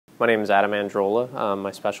My name is Adam Androlia.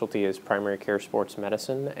 My specialty is primary care sports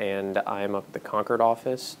medicine, and I'm up at the Concord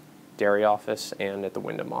office, Derry office, and at the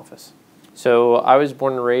Wyndham office. So I was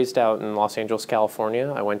born and raised out in Los Angeles,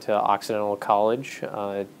 California. I went to Occidental College,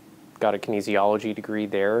 got a kinesiology degree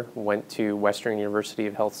there, went to Western University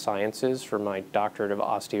of Health Sciences for my doctorate of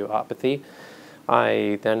osteopathy.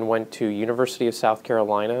 I then went to University of South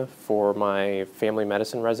Carolina for my family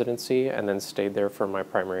medicine residency and then stayed there for my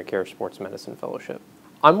primary care sports medicine fellowship.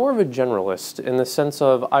 I'm more of a generalist in the sense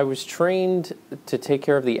of I was trained to take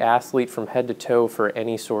care of the athlete from head to toe for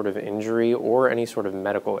any sort of injury or any sort of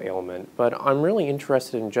medical ailment, but I'm really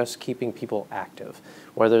interested in just keeping people active,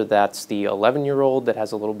 whether that's the 11-year-old that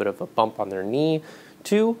has a little bit of a bump on their knee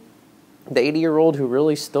to the 80-year-old who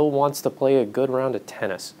really still wants to play a good round of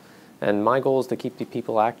tennis. And my goal is to keep the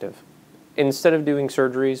people active. Instead of doing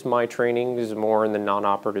surgeries, my training is more in the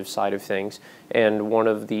non-operative side of things. And one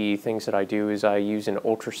of the things that I do is I use an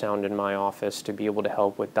ultrasound in my office to be able to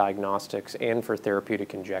help with diagnostics and for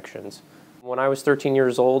therapeutic injections. When I was 13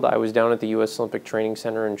 years old, I was down at the U.S. Olympic Training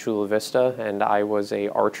Center in Chula Vista, and I was an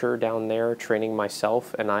archer down there training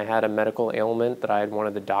myself, and I had a medical ailment that I had one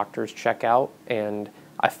of the doctors check out, and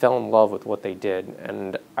I fell in love with what they did,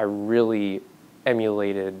 and I really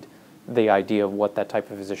emulated the idea of what that type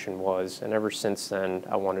of physician was, and ever since then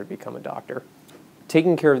I wanted to become a doctor.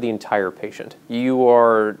 Taking care of the entire patient. You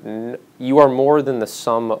are more than the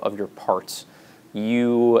sum of your parts.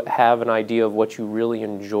 You have an idea of what you really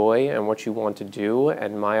enjoy and what you want to do,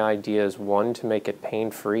 and my idea is one, to make it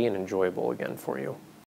pain-free and enjoyable again for you.